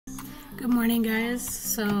Good morning, guys.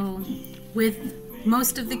 So with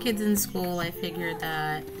most of the kids in school, I figured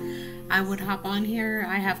that I would hop on here.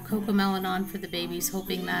 I have CoComelon on for the babies,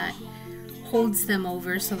 hoping that holds them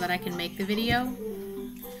over so that I can make the video.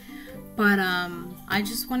 But I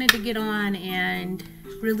just wanted to get on and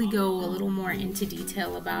really go a little more into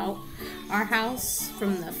detail about our house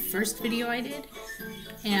from the first video I did.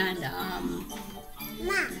 And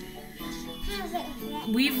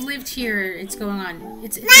we've lived here, it's going on,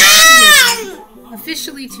 it's 2 years,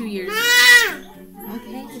 officially 2 years.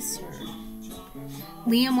 Okay, sir.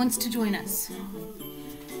 Liam wants to join us.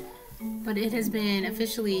 But it has been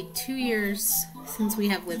officially 2 years since we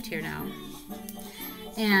have lived here now.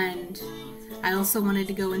 And I also wanted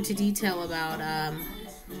to go into detail about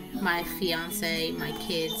my fiance, my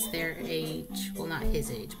kids, their age, well, not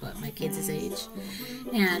his age, but my kids' age,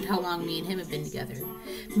 and how long me and him have been together.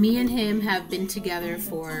 Me and him have been together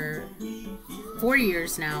for 4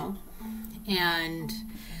 years now, and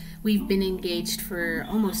we've been engaged for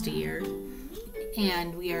almost a year,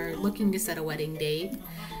 and we are looking to set a wedding date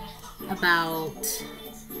about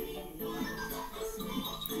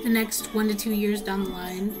the next 1 to 2 years down the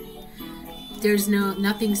line. There's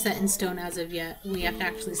nothing set in stone as of yet. We have to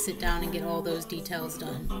actually sit down and get all those details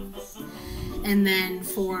done. And then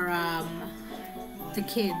for the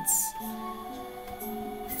kids,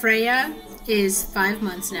 Freya is 5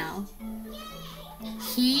 months now.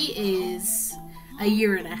 He is a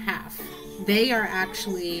year and a half. They are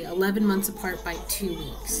actually 11 months apart by 2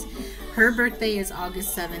 weeks. Her birthday is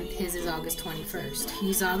August 7th, his is August 21st.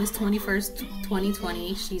 He's August 21st,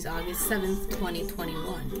 2020, she's August 7th,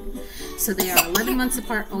 2021. So they are 11 months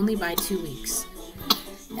apart only by 2 weeks.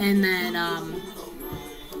 And then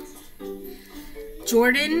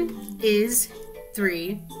Jordan is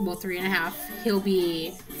 3 and a half. He'll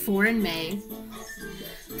be 4 in May.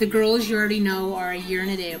 The girls you already know are a year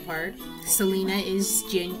and a day apart. Selena is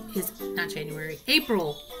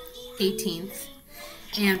April 18th.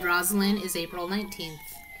 And Rosalind is April 19th.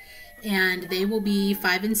 And they will be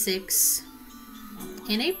 5 and 6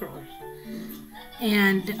 in April.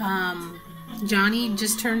 And Johnny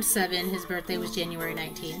just turned 7. His birthday was January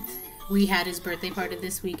 19th. We had his birthday party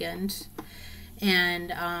this weekend.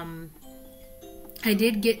 And I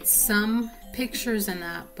did get some pictures in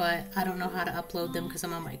that, but I don't know how to upload them because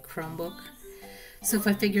I'm on my Chromebook. So if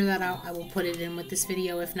I figure that out, I will put it in with this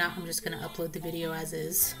video. If not, I'm just going to upload the video as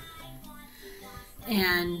is.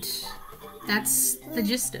 And that's the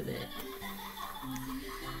gist of it.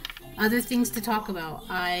 Other things to talk about.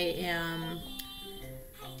 I am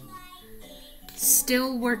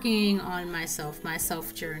still working on my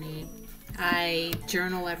self journey. I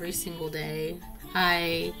journal every single day.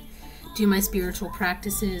 I do my spiritual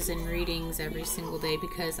practices and readings every single day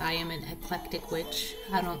because I am an eclectic witch.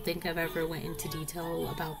 I don't think I've ever went into detail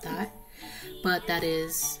about that. But that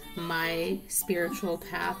is my spiritual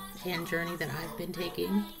path and journey that I've been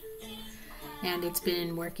taking. And it's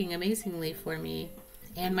been working amazingly for me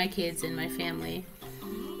and my kids and my family.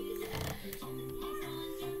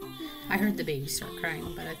 I heard the baby start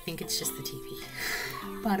crying, but I think it's just the TV.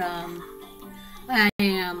 But I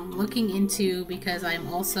am looking into, because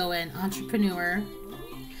I'm also an entrepreneur,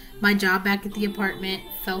 my job back at the apartment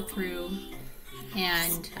fell through.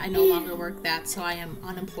 And I no longer work that, so I am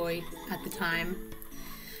unemployed at the time.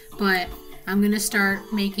 But I'm going to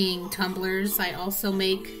start making tumblers. I also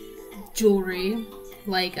make jewelry,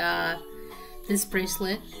 like this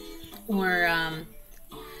bracelet. Or I'm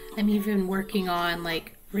even working on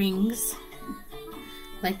like rings.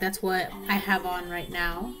 Like that's what I have on right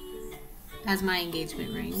now as my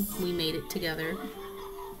engagement ring. We made it together.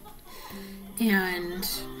 And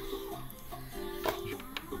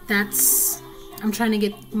I'm trying to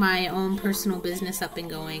get my own personal business up and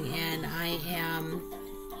going, and I am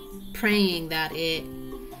praying that it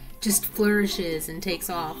just flourishes and takes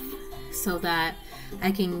off so that I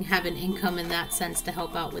can have an income in that sense to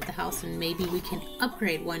help out with the house, and maybe we can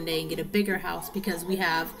upgrade one day and get a bigger house because we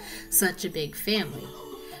have such a big family.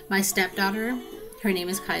 My stepdaughter, her name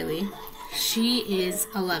is Kylie. She is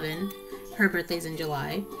 11. Her birthday's in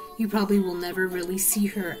July. You probably will never really see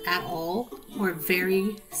her at all, or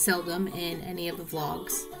very seldom in any of the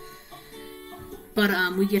vlogs. But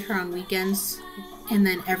we get her on weekends, and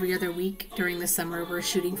then every other week during the summer. We're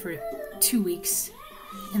shooting for 2 weeks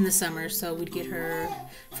in the summer, so we'd get her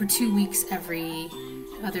for 2 weeks every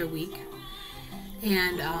other week.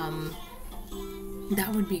 And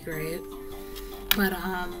that would be great. But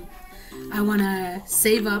I want to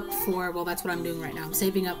save up for, well, that's what I'm doing right now. I'm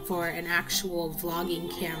saving up for an actual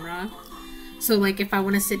vlogging camera. So, like, if I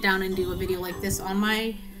want to sit down and do a video like this on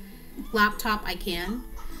my laptop, I can.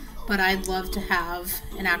 but I'd love to have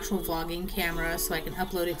an actual vlogging camera so I can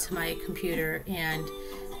upload it to my computer and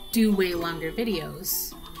do way longer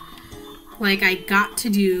videos. Like I got to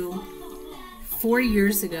do 4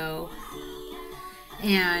 years ago,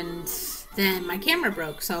 and then my camera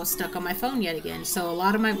broke, so I was stuck on my phone yet again. So a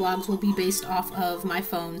lot of my vlogs will be based off of my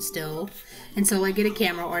phone still until I get a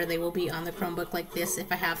camera, or they will be on the Chromebook like this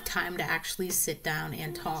if I have time to actually sit down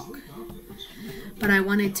and talk. But I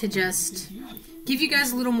wanted to just give you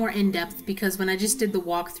guys a little more in-depth, because when I just did the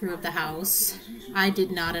walkthrough of the house, I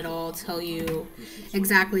did not at all tell you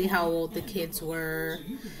exactly how old the kids were,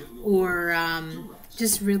 or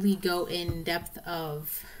just really go in depth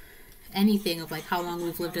of anything of like how long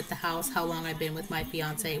we've lived at the house, how long I've been with my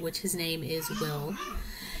fiance, which his name is Will,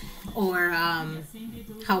 or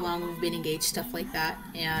how long we've been engaged, stuff like that.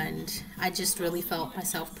 And I just really felt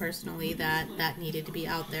myself personally that that needed to be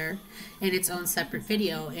out there in its own separate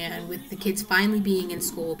video. And with the kids finally being in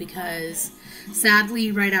school, because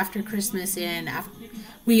sadly right after Christmas and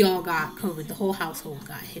we all got COVID, the whole household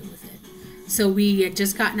got hit with it. So we had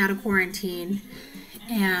just gotten out of quarantine,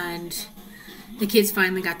 and the kids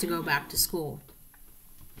finally got to go back to school.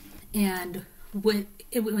 And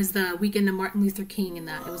it was the weekend of Martin Luther King, and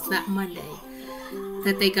it was that Monday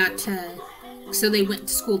that they got to, so they went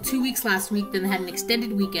to school 2 weeks last week, then they had an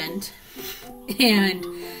extended weekend, and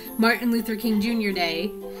Martin Luther King Jr.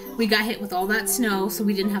 Day, we got hit with all that snow, so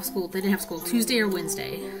we didn't have school. They didn't have school Tuesday or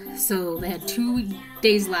Wednesday, so they had 2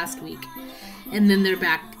 days last week, and then they're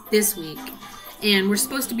back this week. And we're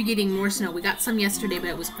supposed to be getting more snow. We got some yesterday, but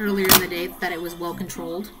it was earlier in the day that it was well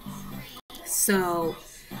controlled. So,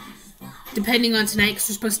 depending on tonight, because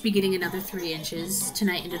we're supposed to be getting another 3 inches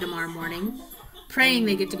tonight into tomorrow morning. Praying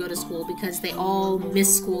they get to go to school, because they all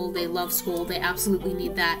miss school. They love school. They absolutely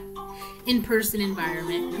need that in-person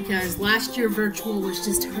environment, because last year virtual was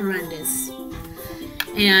just horrendous.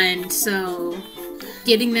 And so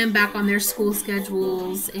getting them back on their school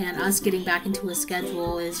schedules and us getting back into a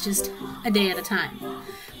schedule is just a day at a time.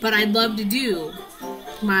 But I'd love to do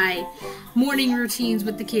my morning routines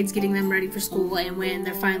with the kids, getting them ready for school, and when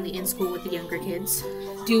they're finally in school with the younger kids,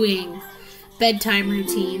 doing bedtime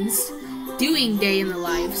routines, doing day in the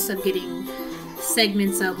lives of getting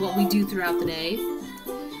segments of what we do throughout the day,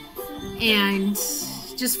 and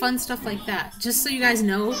just fun stuff like that. Just so you guys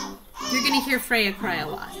know, you're going to hear Freya cry a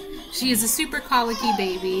lot. She is a super colicky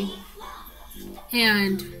baby,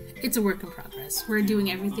 and it's a work in progress. We're doing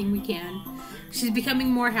everything we can. She's becoming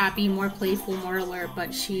more happy, more playful, more alert,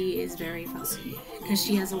 but she is very fussy because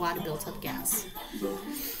she has a lot of built up gas.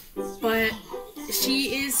 But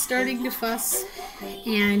she is starting to fuss,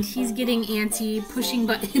 and he's getting antsy, pushing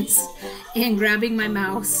buttons and grabbing my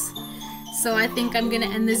mouse. So I think I'm going to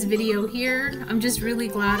end this video here. I'm just really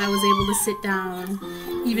glad I was able to sit down,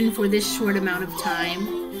 even for this short amount of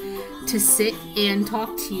time, to sit and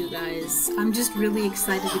talk to you guys. I'm just really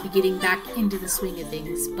excited to be getting back into the swing of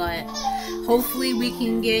things, but hopefully we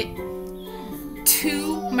can get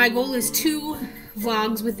my goal is 2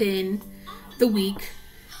 vlogs within the week,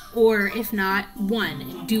 or if not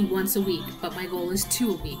 1, do once a week, but my goal is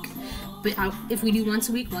 2 a week. But if we do once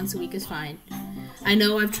a week is fine. I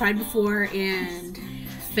know I've tried before and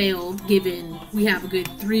failed, given we have a good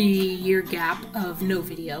 3-year gap of no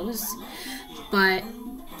videos, but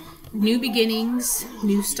new beginnings,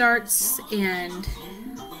 new starts, and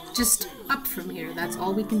just up from here. That's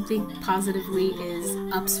all we can think positively,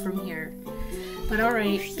 is ups from here. But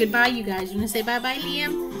alright, goodbye you guys. You want to say bye-bye,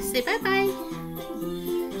 Liam? Say bye-bye.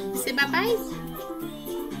 Say bye-bye.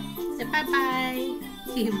 Say bye-bye.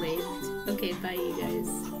 He waved. Okay, bye you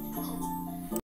guys.